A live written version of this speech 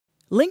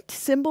Linked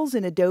symbols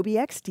in Adobe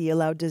XD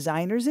allow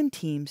designers and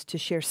teams to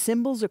share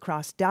symbols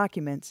across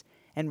documents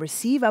and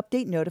receive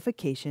update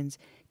notifications,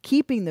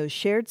 keeping those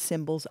shared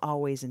symbols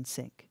always in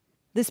sync.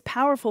 This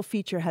powerful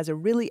feature has a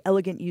really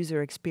elegant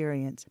user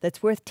experience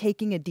that's worth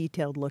taking a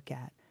detailed look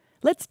at.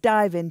 Let's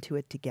dive into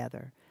it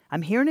together.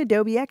 I'm here in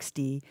Adobe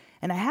XD,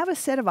 and I have a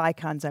set of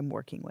icons I'm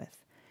working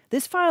with.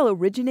 This file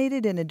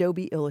originated in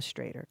Adobe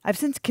Illustrator. I've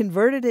since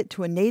converted it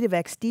to a native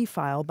XD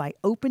file by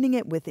opening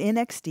it within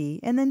XD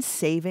and then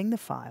saving the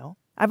file.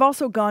 I've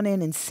also gone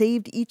in and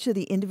saved each of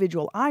the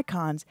individual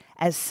icons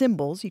as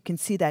symbols. You can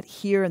see that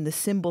here in the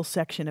Symbols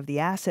section of the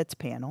Assets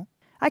panel.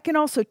 I can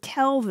also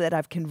tell that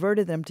I've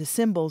converted them to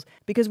symbols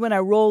because when I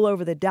roll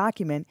over the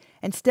document,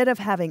 instead of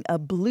having a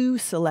blue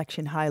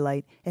selection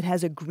highlight, it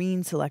has a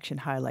green selection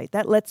highlight.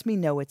 That lets me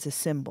know it's a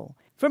symbol.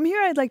 From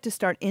here, I'd like to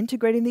start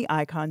integrating the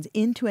icons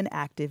into an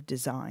active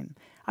design.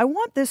 I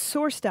want this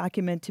source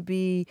document to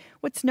be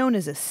what's known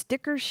as a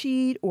sticker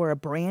sheet or a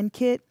brand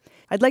kit.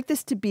 I'd like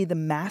this to be the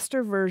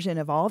master version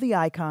of all the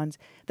icons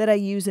that I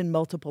use in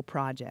multiple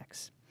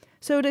projects.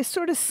 So to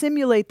sort of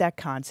simulate that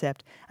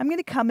concept, I'm going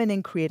to come in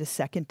and create a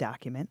second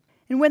document.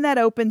 And when that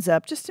opens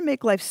up, just to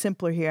make life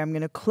simpler here, I'm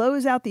going to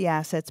close out the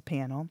Assets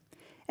panel.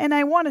 And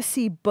I want to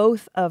see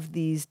both of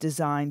these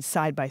designs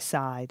side by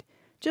side,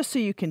 just so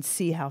you can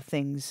see how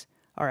things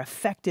are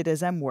affected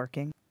as I'm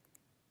working.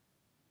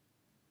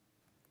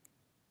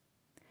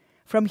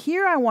 From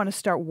here, I want to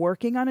start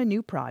working on a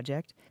new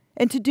project.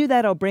 And to do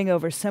that, I'll bring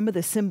over some of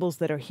the symbols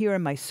that are here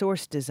in my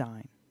source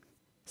design.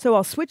 So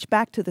I'll switch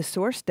back to the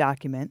source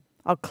document.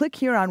 I'll click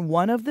here on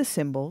one of the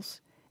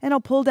symbols, and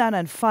I'll pull down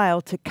on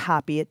File to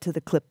copy it to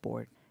the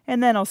clipboard.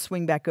 And then I'll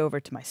swing back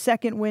over to my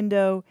second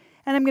window,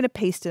 and I'm going to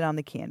paste it on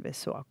the canvas.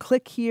 So I'll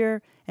click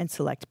here and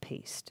select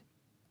Paste.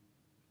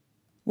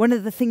 One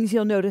of the things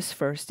you'll notice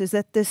first is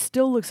that this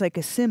still looks like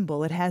a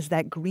symbol. It has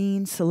that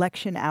green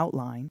selection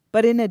outline.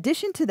 But in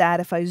addition to that,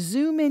 if I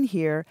zoom in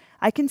here,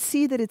 I can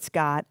see that it's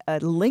got a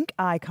link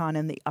icon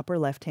in the upper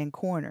left-hand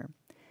corner.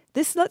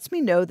 This lets me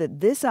know that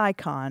this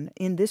icon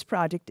in this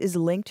project is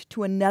linked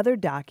to another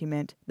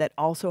document that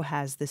also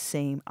has the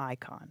same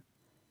icon.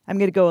 I'm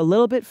going to go a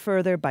little bit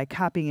further by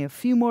copying a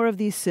few more of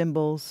these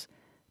symbols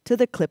to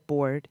the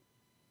clipboard,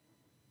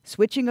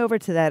 switching over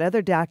to that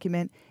other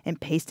document and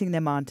pasting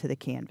them onto the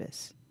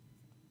canvas.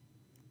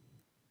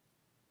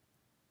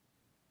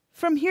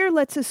 From here,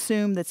 let's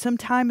assume that some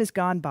time has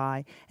gone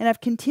by and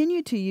I've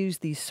continued to use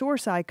these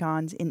source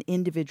icons in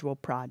individual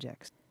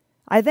projects.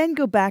 I then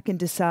go back and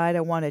decide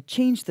I want to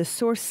change the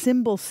source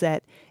symbol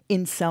set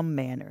in some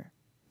manner.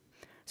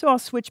 So I'll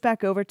switch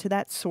back over to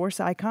that source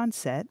icon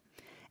set.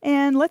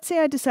 And let's say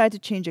I decide to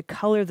change a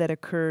color that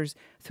occurs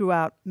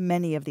throughout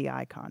many of the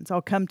icons.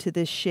 I'll come to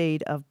this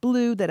shade of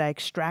blue that I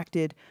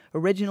extracted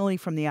originally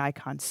from the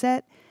icon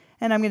set,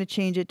 and I'm going to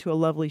change it to a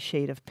lovely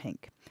shade of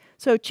pink.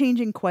 So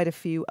changing quite a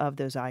few of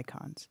those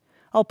icons.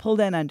 I'll pull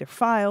down under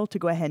File to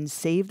go ahead and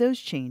save those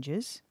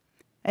changes.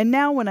 And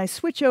now when I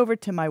switch over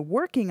to my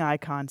working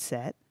icon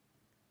set,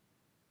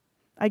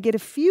 I get a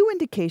few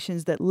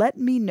indications that let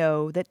me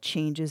know that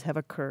changes have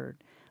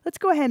occurred. Let's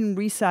go ahead and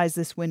resize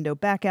this window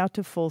back out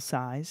to full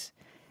size,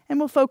 and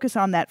we'll focus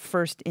on that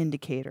first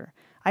indicator.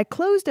 I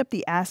closed up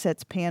the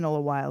Assets panel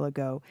a while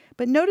ago,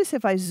 but notice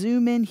if I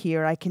zoom in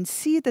here, I can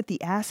see that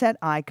the asset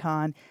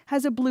icon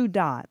has a blue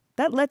dot.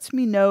 That lets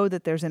me know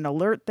that there's an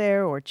alert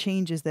there or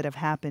changes that have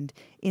happened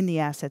in the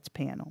Assets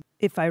panel.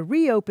 If I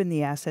reopen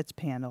the Assets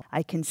panel,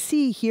 I can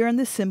see here in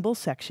the Symbols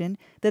section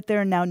that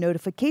there are now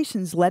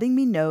notifications letting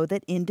me know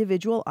that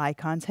individual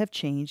icons have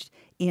changed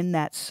in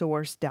that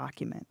source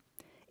document.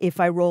 If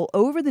I roll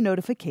over the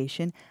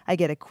notification, I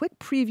get a quick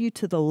preview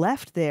to the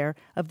left there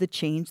of the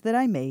change that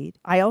I made.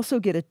 I also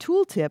get a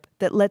tooltip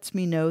that lets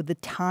me know the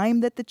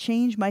time that the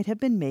change might have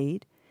been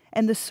made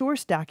and the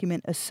source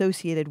document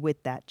associated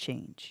with that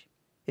change.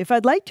 If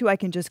I'd like to, I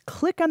can just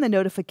click on the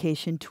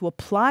notification to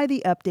apply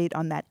the update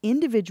on that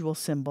individual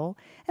symbol,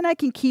 and I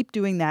can keep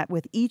doing that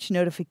with each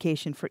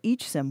notification for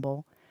each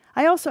symbol.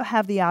 I also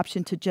have the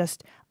option to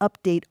just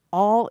update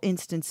all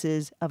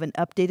instances of an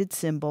updated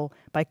symbol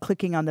by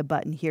clicking on the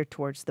button here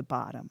towards the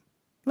bottom.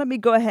 Let me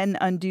go ahead and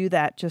undo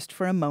that just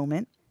for a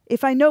moment.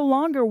 If I no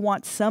longer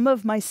want some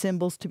of my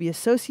symbols to be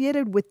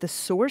associated with the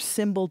source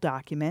symbol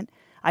document,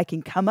 I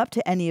can come up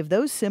to any of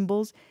those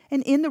symbols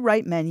and in the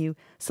right menu,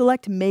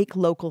 select Make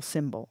Local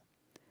Symbol.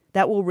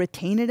 That will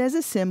retain it as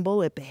a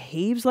symbol. It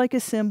behaves like a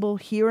symbol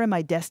here in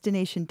my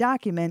destination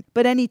document,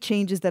 but any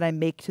changes that I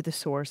make to the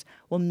source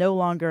will no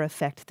longer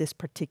affect this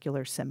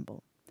particular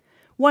symbol.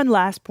 One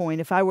last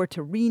point, if I were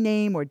to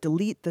rename or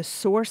delete the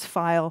source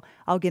file,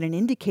 I'll get an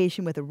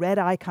indication with a red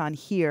icon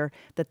here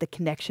that the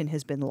connection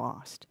has been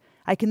lost.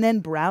 I can then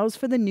browse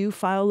for the new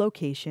file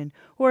location,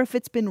 or if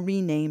it's been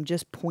renamed,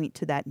 just point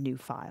to that new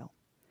file.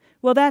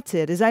 Well, that's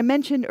it. As I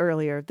mentioned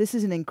earlier, this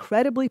is an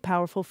incredibly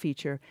powerful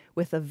feature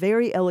with a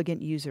very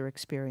elegant user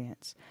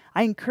experience.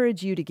 I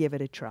encourage you to give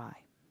it a try.